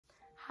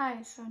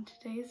Hi, so in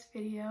today's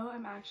video,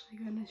 I'm actually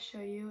going to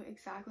show you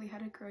exactly how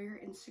to grow your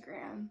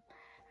Instagram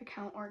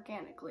account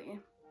organically.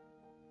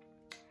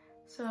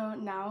 So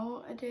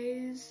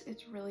nowadays,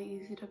 it's really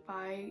easy to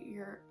buy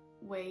your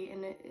way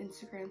into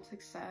Instagram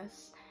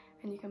success,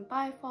 and you can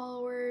buy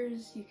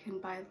followers, you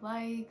can buy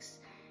likes,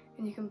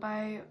 and you can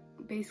buy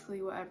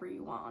basically whatever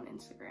you want on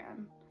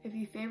Instagram. If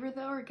you favor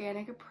the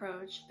organic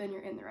approach, then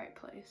you're in the right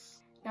place.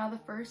 Now, the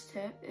first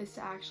tip is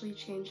to actually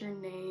change your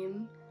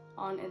name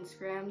on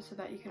Instagram so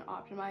that you can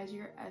optimize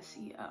your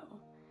SEO.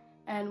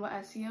 And what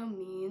SEO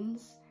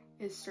means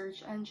is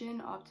search engine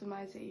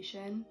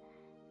optimization.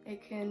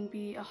 It can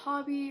be a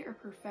hobby or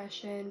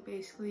profession,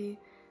 basically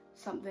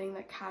something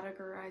that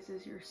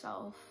categorizes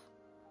yourself.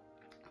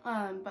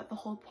 But the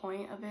whole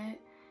point of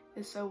it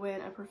is so when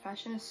a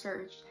profession is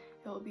searched,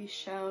 it will be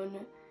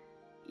shown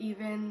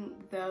even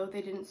though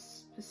they didn't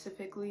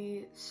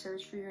specifically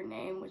search for your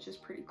name, which is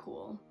pretty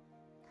cool.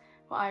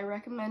 What I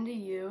recommend to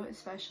you,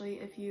 especially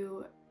if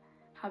you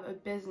have a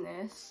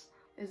business,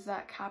 is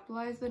that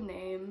capitalize the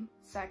name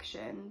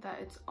section that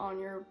it's on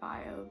your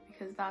bio,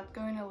 because that's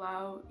going to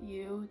allow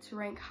you to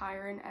rank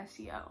higher in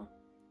SEO.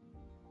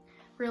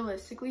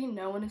 Realistically,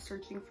 no one is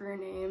searching for your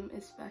name,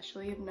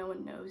 especially if no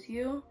one knows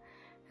you.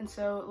 And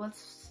so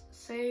let's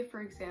say,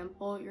 for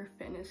example, you're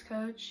a fitness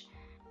coach.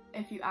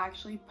 If you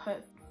actually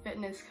put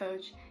fitness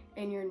coach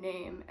in your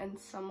name and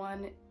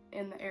someone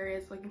in the area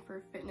is looking for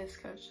a fitness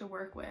coach to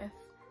work with,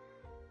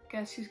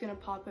 guess who's gonna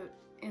pop it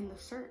in the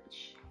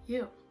search?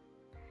 You.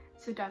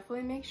 So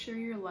definitely make sure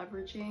you're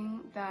leveraging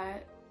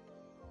that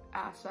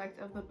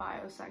aspect of the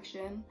bio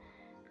section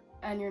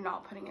and you're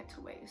not putting it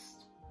to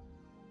waste.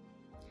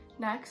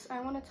 Next,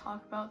 I want to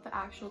talk about the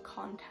actual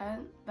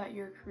content that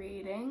you're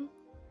creating.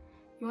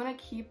 You want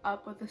to keep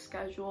up with the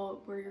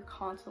schedule where you're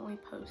constantly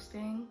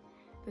posting.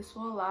 This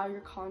will allow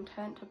your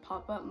content to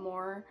pop up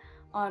more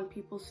on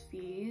people's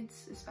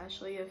feeds,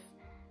 especially if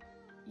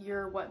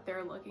you're what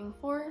they're looking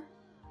for.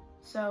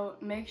 So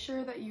make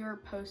sure that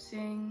you're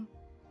posting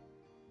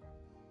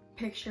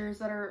pictures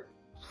that are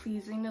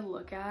pleasing to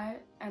look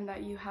at and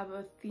that you have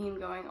a theme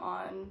going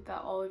on, that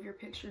all of your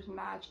pictures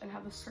match and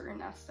have a certain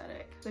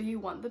aesthetic. So you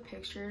want the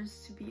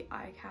pictures to be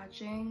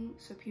eye-catching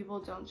so people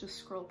don't just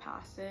scroll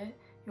past it.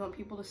 You want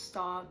people to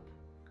stop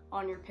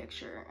on your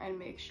picture and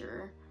make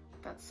sure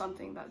that's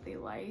something that they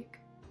like.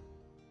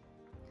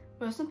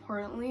 Most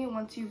importantly,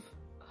 once you've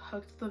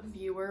hooked the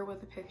viewer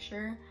with a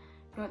picture,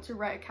 you want to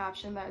write a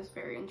caption that is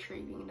very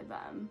intriguing to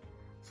them.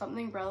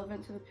 Something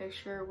relevant to the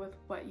picture with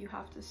what you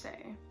have to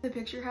say. The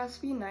picture has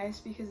to be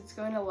nice because it's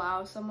going to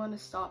allow someone to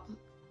stop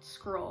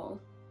scroll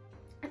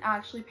and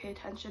actually pay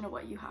attention to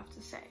what you have to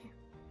say.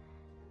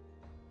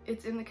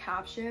 It's in the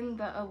caption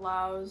that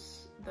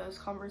allows those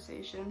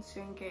conversations to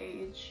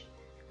engage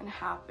and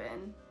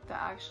happen, that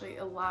actually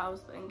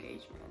allows the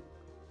engagement.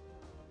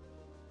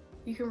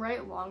 You can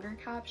write longer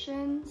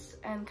captions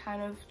and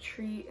kind of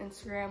treat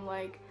Instagram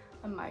like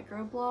a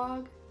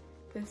microblog.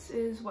 This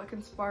is what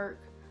can spark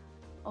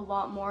a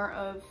lot more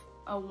of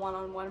a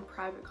one-on-one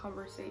private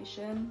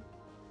conversation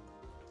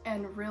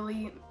and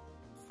really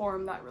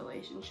form that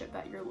relationship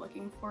that you're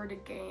looking for to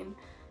gain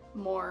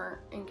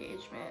more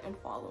engagement and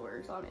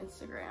followers on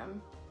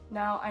Instagram.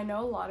 Now, I know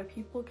a lot of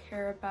people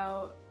care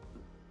about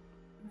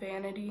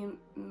vanity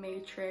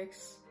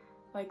matrix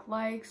like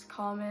likes,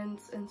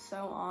 comments, and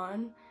so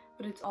on,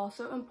 but it's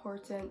also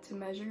important to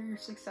measure your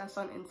success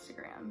on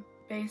Instagram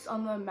based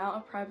on the amount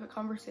of private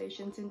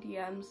conversations and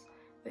DMs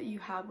that you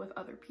have with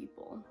other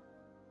people.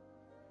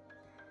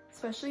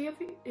 Especially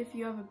if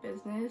you have a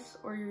business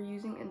or you're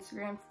using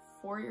Instagram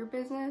for your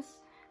business,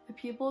 the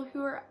people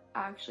who are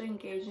actually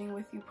engaging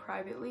with you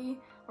privately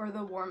are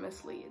the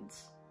warmest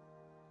leads.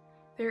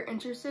 They're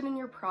interested in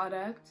your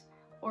product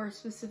or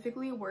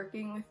specifically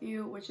working with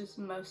you, which is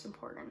most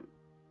important.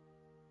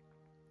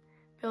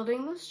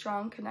 Building those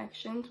strong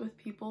connections with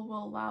people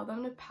will allow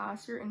them to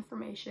pass your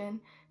information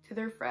to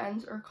their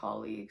friends or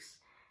colleagues,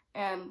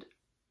 and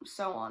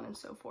so on and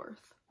so forth.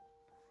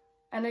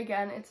 And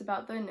again, it's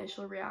about the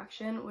initial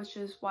reaction, which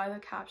is why the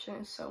caption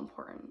is so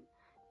important.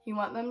 You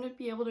want them to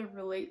be able to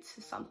relate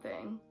to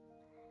something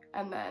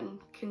and then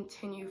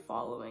continue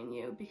following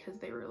you because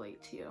they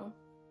relate to you.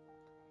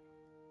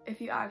 If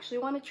you actually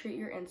want to treat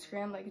your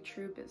Instagram like a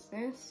true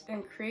business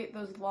and create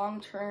those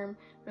long-term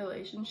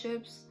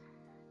relationships,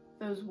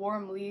 those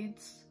warm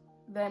leads,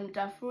 then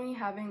definitely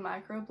having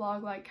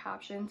microblog-like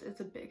captions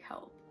is a big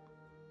help.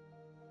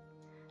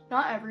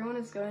 Not everyone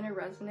is going to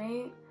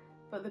resonate,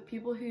 but the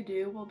people who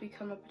do will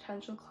become a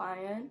potential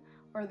client,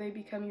 or they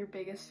become your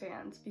biggest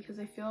fans because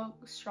they feel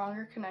a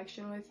stronger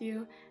connection with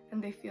you and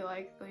they feel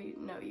like they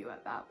know you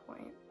at that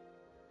point.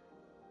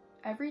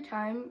 Every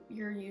time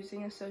you're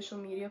using a social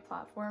media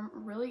platform,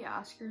 really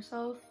ask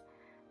yourself,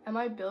 am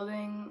I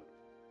building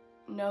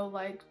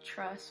know-like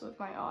trust with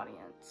my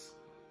audience?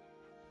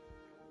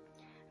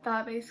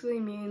 That basically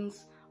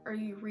means, are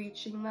you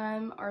reaching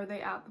them? Are they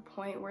at the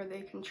point where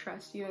they can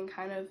trust you and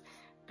kind of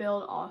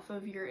build off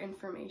of your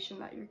information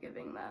that you're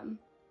giving them?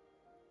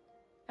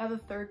 Now, the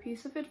third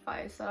piece of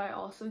advice that I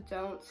also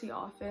don't see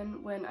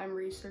often when I'm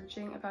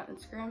researching about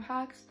Instagram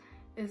hacks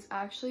is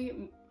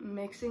actually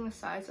mixing the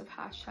size of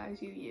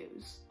hashtags you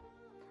use.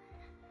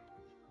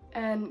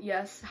 And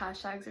yes,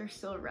 hashtags are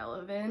still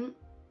relevant.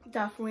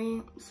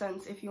 Definitely,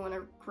 since if you want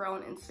to grow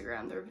on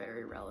Instagram, they're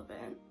very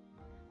relevant.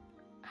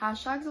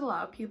 Hashtags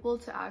allow people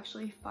to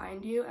actually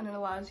find you, and it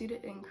allows you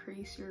to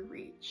increase your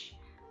reach.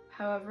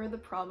 However, the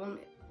problem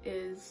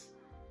is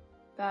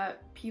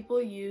that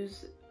people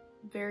use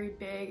very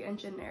big and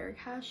generic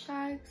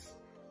hashtags,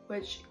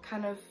 which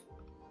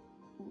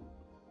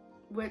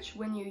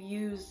when you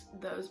use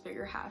those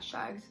bigger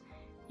hashtags,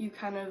 you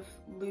kind of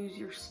lose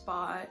your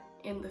spot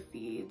in the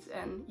feeds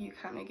and you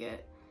kind of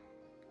get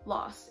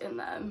lost in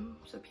them,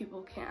 so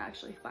people can't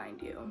actually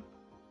find you.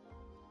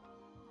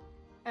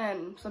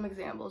 And some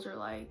examples are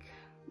like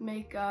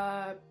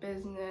makeup,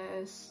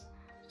 business,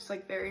 just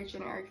like very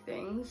generic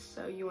things,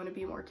 so you want to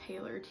be more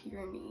tailored to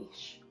your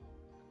niche.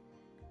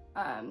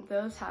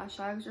 Those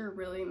hashtags are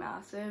really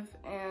massive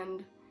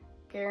and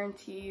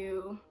guarantee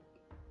you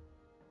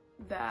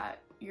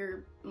that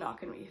you're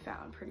not going to be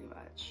found pretty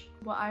much.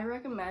 What I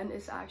recommend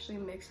is actually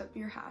mix up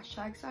your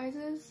hashtag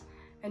sizes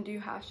and do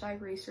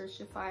hashtag research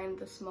to find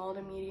the small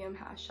to medium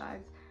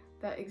hashtags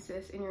that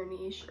exist in your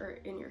niche or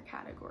in your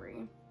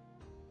category.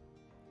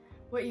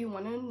 What you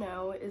want to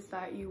know is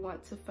that you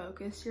want to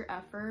focus your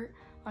effort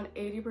on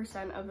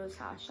 80% of those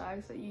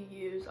hashtags that you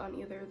use on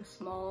either the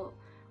small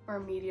or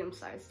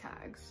medium-sized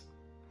tags.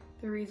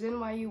 The reason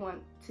why you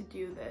want to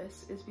do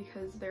this is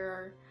because there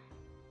are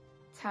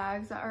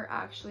tags that are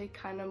actually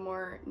kind of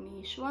more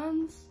niche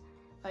ones,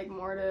 like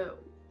more to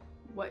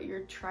what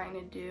you're trying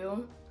to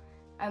do,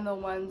 and the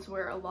ones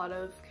where a lot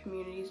of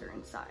communities are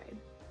inside.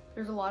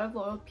 There's a lot of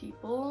loyal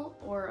people,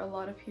 or a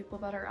lot of people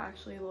that are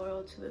actually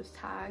loyal to those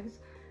tags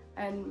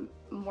and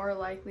more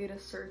likely to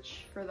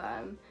search for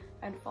them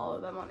and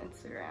follow them on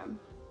Instagram.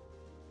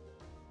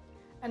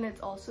 And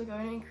it's also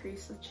going to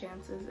increase the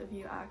chances of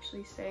you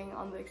actually staying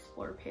on the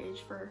explore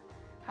page for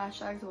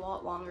hashtags a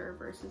lot longer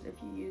versus if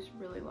you use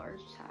really large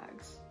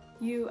tags.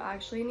 You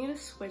actually need to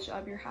switch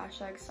up your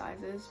hashtag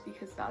sizes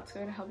because that's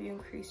going to help you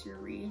increase your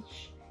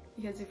reach,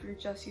 because if you're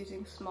just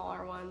using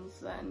smaller ones,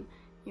 then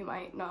you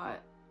might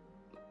not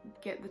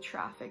get the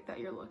traffic that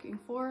you're looking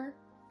for.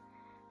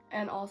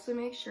 And also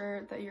make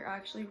sure that you're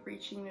actually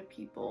reaching the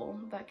people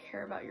that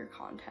care about your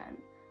content,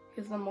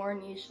 because the more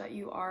niche that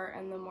you are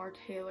and the more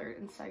tailored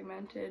and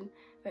segmented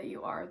that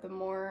you are, the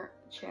more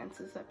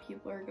chances that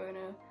people are going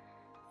to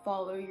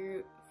follow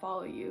you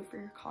for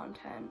your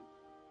content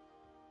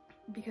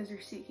because you're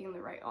seeking the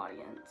right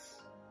audience.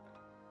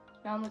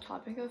 Now, on the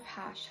topic of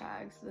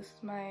hashtags, this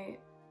is my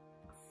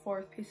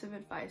fourth piece of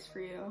advice for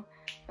you,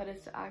 that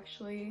is to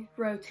actually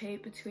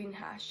rotate between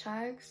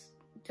hashtags.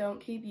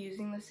 Don't keep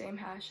using the same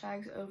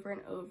hashtags over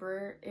and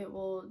over. It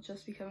will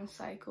just become a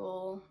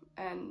cycle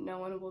and no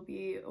one will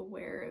be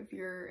aware of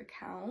your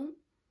account.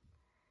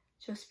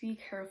 Just be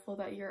careful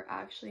that you're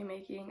actually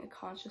making a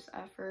conscious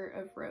effort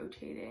of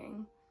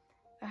rotating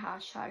the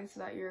hashtags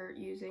that you're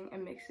using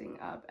and mixing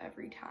up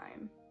every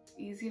time. It's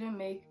easy to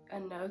make a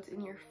note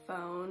in your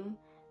phone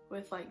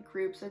with like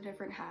groups of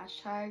different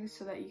hashtags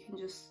so that you can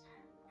just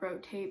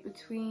rotate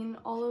between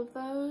all of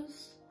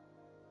those.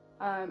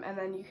 And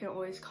then you can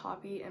always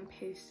copy and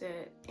paste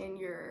it in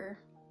your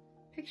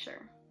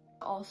picture.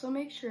 Also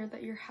make sure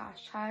that your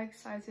hashtag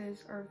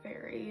sizes are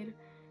varied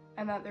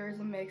and that there is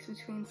a mix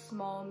between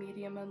small,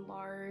 medium, and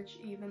large.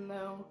 Even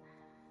though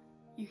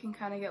you can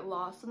kind of get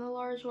lost in the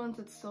large ones,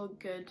 it's still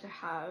good to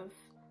have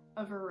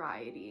a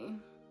variety.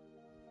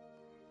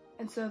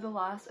 And so the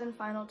last and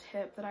final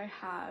tip that I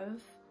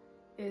have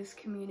is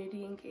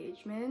community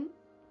engagement.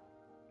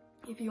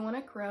 If you want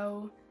to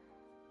grow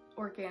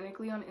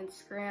organically on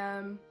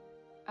Instagram,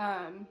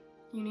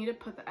 you need to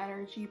put the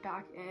energy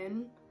back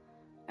in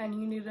and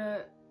you need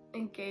to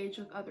engage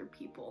with other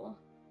people.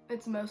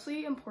 It's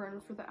mostly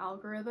important for the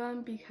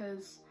algorithm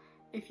because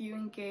if you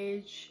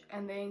engage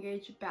and they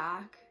engage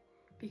back,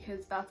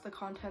 because that's the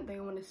content they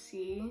want to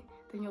see,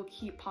 then you'll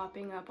keep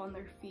popping up on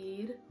their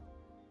feed.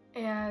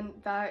 And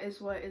that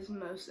is what is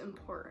most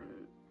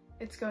important.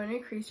 It's going to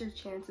increase your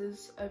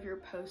chances of your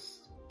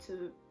posts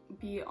to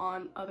be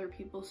on other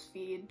people's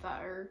feed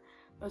that are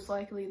most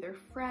likely their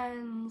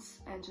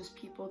friends and just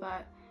people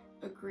that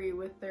agree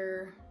with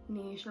their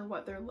niche or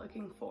what they're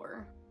looking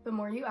for. The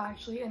more you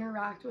actually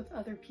interact with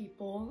other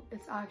people,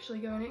 it's actually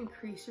going to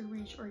increase your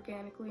reach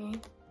organically,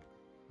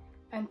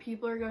 and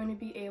people are going to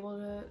be able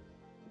to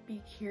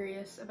be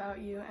curious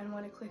about you and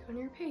want to click on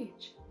your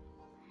page.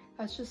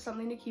 That's just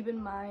something to keep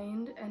in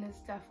mind, and it's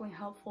definitely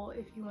helpful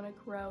if you want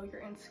to grow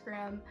your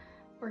Instagram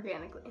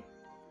organically.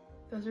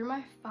 Those are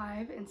my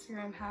 5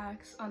 Instagram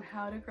hacks on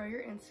how to grow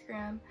your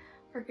Instagram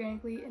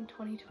organically in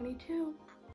 2022.